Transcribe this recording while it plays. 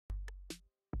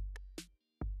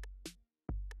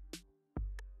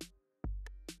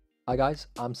Hi guys,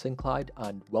 I'm Sinclair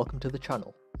and welcome to the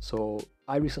channel. So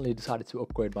I recently decided to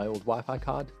upgrade my old Wi-Fi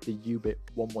card, the Ubit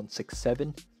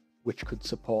 1167, which could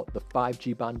support the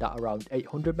 5G band at around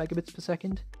 800 megabits per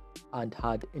second and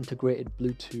had integrated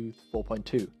Bluetooth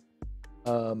 4.2.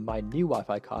 My new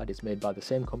Wi-Fi card is made by the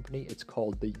same company. It's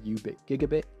called the Ubit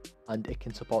Gigabit and it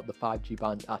can support the 5G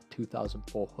band at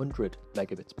 2400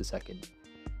 megabits per second.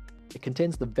 It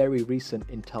contains the very recent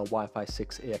Intel Wi-Fi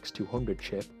 6 AX200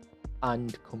 chip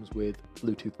and comes with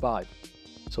Bluetooth 5.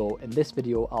 So in this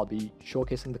video I'll be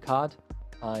showcasing the card,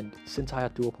 and since I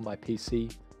had to open my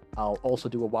PC, I'll also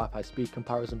do a Wi-Fi speed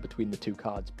comparison between the two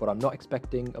cards, but I'm not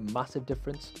expecting a massive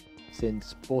difference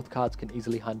since both cards can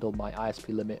easily handle my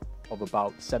ISP limit of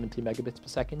about 70 megabits per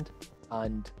second,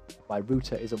 and my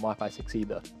router isn't Wi-Fi 6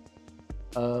 either.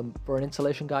 For an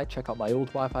installation guide, check out my old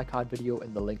Wi-Fi card video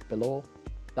in the link below.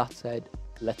 That said,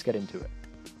 let's get into it.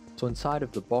 So inside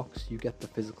of the box you get the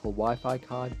physical Wi-Fi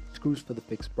card, screws for the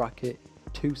fixed bracket,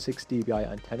 two 6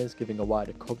 dBi antennas giving a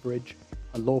wider coverage,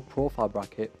 a low profile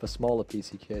bracket for smaller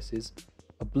PC cases,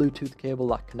 a Bluetooth cable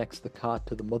that connects the card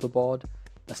to the motherboard,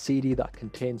 a CD that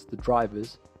contains the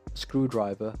drivers, a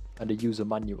screwdriver and a user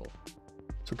manual.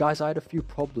 So guys, I had a few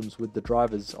problems with the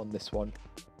drivers on this one.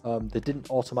 They didn't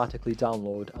automatically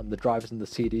download and the drivers in the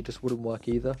CD just wouldn't work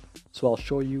either, so I'll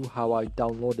show you how I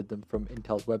downloaded them from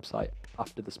Intel's website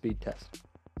after the speed test.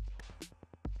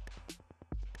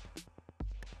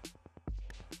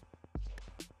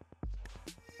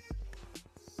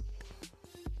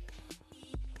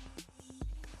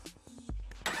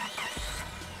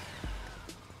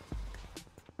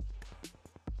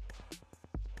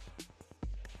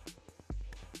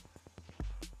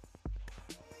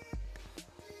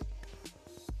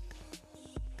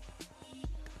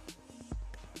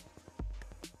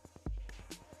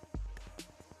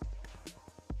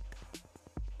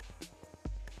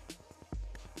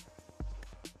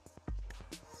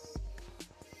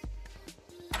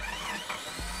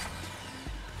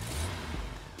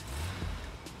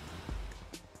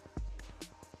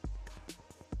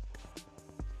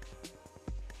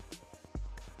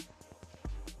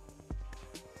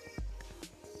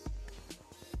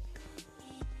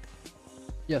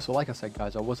 Yeah, so like I said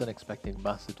guys, I wasn't expecting a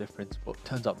massive difference, but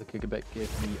turns out the Gigabit gave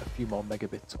me a few more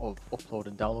megabits of upload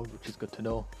and download, which is good to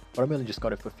know. But I mainly just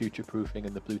got it for future proofing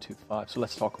and the Bluetooth 5, so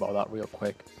let's talk about that real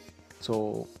quick.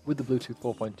 So with the Bluetooth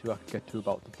 4.2 I could get to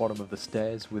about the bottom of the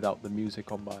stairs without the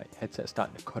music on my headset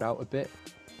starting to cut out a bit.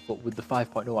 But with the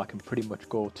 5.0 I can pretty much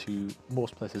go to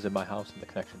most places in my house and the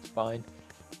connection's fine.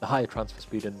 The higher transfer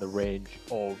speed and the range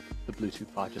of the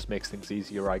Bluetooth 5 just makes things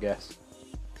easier, I guess.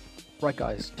 Right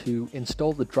guys, to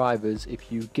install the drivers,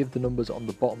 if you give the numbers on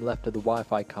the bottom left of the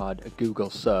Wi-Fi card a Google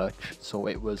search, so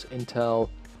it was Intel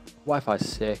Wi-Fi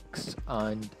 6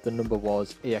 and the number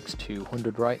was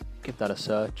AX200, right? Give that a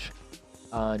search.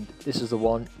 And this is the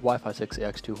one, Wi-Fi 6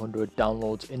 AX200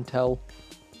 downloads Intel.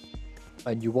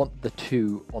 And you want the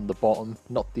two on the bottom,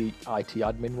 not the IT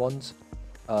admin ones.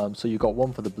 So you've got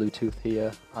one for the Bluetooth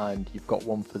here and you've got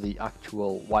one for the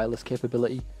actual wireless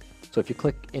capability. So if you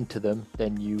click into them,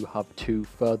 then you have two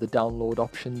further download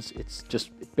options. It's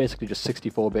basically just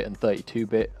 64-bit and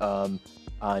 32-bit,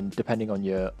 and depending on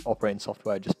your operating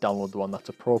software, just download the one that's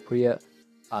appropriate.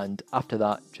 And after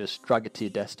that, just drag it to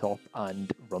your desktop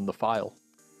and run the file.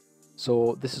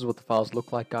 So this is what the files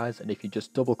look like guys, and if you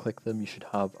just double click them, you should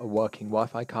have a working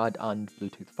Wi-Fi card and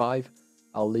Bluetooth 5.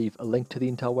 I'll leave a link to the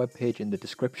Intel webpage in the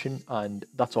description, and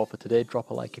that's all for today. Drop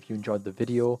a like if you enjoyed the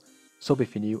video, sub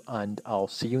if you're new, and I'll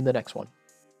see you in the next one.